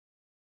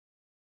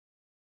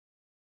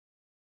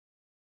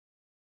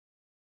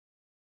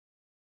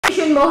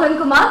Shri Mohan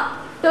Kumar.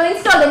 To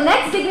install the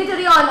next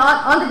dignitary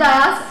on the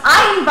dais,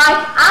 I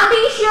invite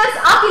ambitious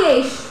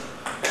Akhilesh.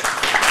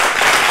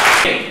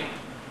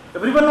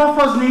 Every one of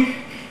us needs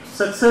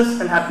success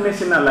and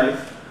happiness in our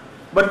life,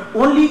 but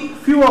only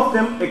few of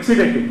them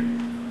exceeded it.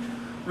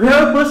 We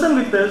have a person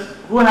with us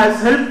who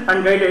has helped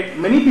and guided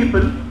many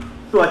people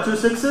to achieve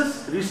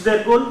success, reach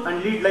their goal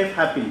and lead life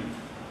happily.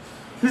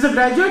 He is a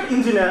graduate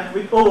engineer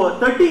with over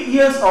 30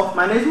 years of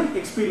management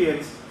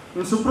experience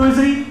in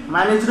supervisory,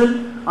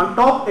 managerial and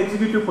top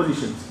executive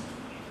positions.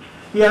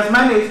 He has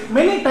managed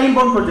many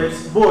time-bound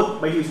projects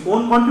both by his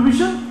own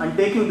contribution and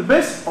taking the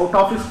best out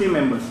of his team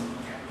members.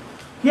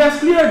 He has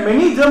cleared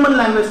many German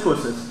language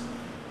courses.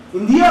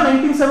 In the year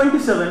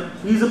 1977,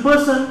 he is a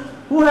person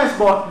who has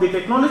brought the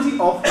technology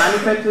of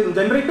manufacturing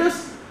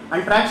generators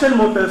and traction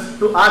motors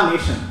to our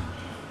nation.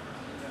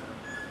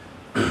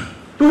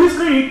 To his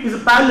credit is a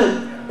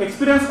parallel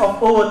experience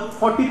of over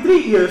 43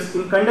 years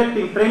in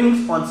conducting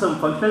trainings on some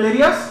functional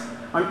areas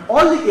and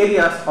all the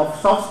areas of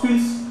soft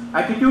skills,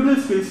 attitudinal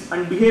skills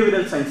and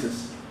behavioral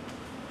sciences.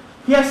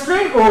 He has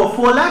trained over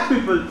 4 lakh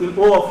people in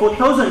over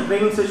 4,000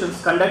 training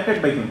sessions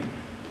conducted by him.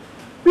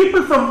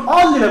 People from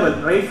all the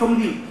levels, right from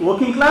the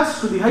working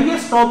class to the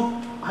highest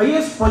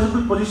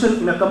possible position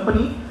in a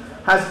company,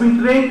 has been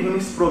trained in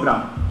his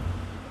program.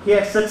 He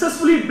has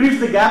successfully bridged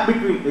the gap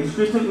between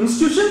educational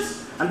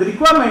institutions and the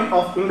requirement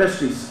of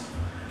industries.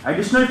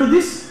 Additional to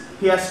this,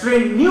 he has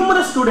trained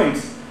numerous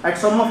students at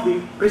some of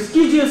the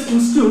prestigious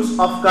institutes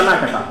of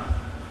Karnataka.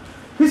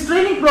 His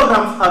training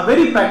programs are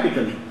very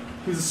practical.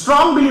 He is a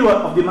strong believer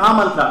of the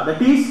Mahamantra,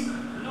 that is,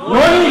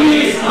 knowing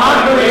is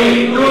not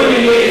doing,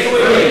 doing is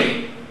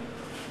doing.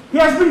 He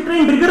has been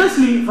trained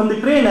rigorously from the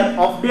trainer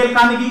of Dale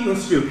Carnegie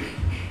Institute.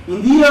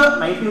 In the year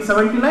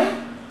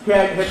 1979, he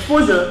had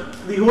exposure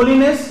to the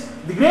holiness,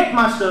 the great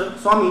master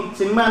Swami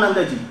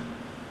Chinmayanandaji.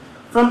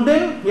 From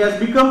then, he has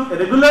become a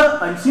regular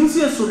and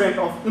sincere student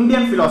of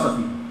Indian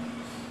philosophy.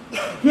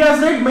 He has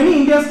read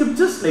many Indian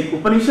scriptures like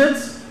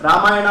Upanishads,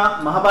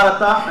 Ramayana,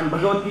 Mahabharata and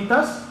Bhagavad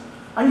Gita,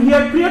 and he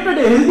had created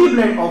a healthy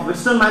blend of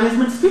Western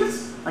management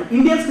skills and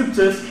Indian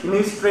scriptures in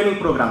his training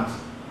programs.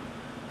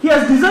 He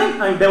has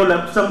designed and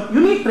developed some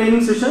unique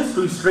training sessions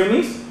to his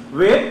trainees,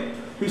 where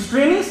his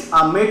trainees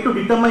are made to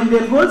determine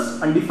their goals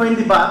and define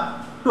the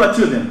bar to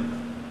achieve them.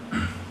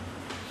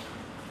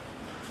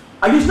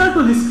 Additional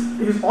to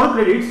his all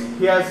credits,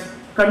 he has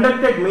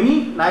conducted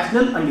many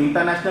national and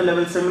international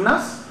level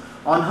seminars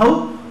on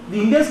how the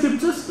Indian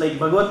scriptures like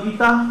Bhagavad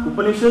Gita,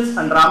 Upanishads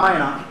and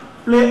Ramayana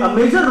play a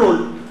major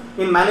role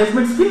in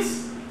management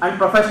skills and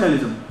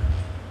professionalism.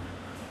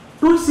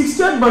 To his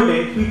 60th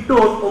birthday, he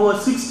taught over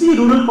 60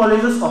 rural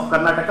colleges of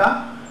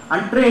Karnataka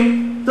and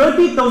trained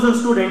 30,000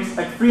 students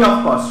at free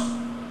of cost.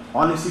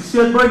 On his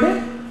 60th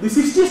birthday, the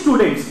 60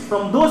 students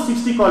from those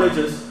 60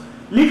 colleges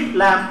lit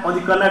lamp on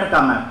the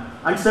Karnataka map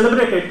and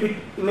celebrated it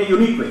in a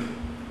unique way.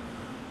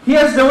 He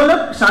has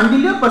developed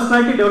Shandilya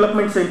Personality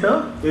Development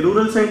Center, a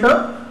rural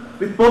center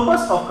with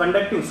purpose of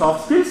conducting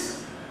soft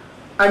skills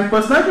and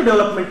personality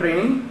development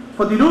training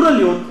for the rural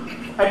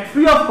youth at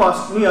free of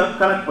cost near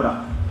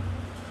Kanakpura.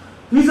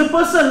 He is a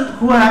person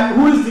who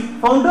is the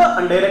founder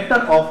and director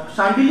of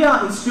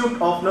Shandilya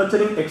Institute of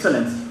Nurturing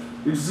Excellence.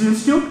 It is the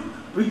institute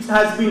which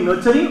has been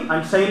nurturing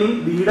and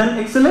shining the hidden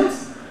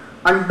excellence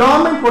and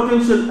dormant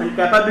potential and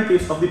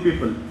capabilities of the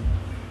people.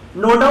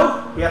 No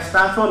doubt, he has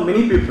transformed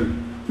many people.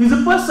 He is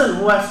a person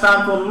who has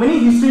transformed many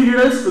history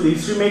readers to the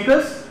history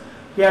makers.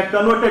 He had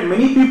converted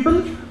many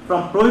people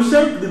from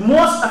provision to the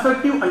most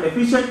effective and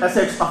efficient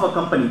assets of a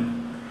company.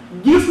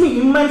 It gives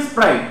me immense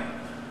pride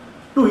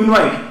to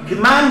invite the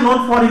man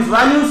known for his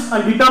values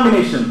and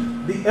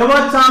determination, the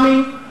ever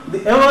charming,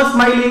 the ever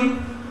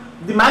smiling,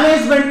 the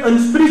management and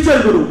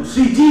spiritual guru,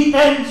 Shri G.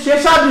 N.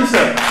 Seshadri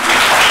sir.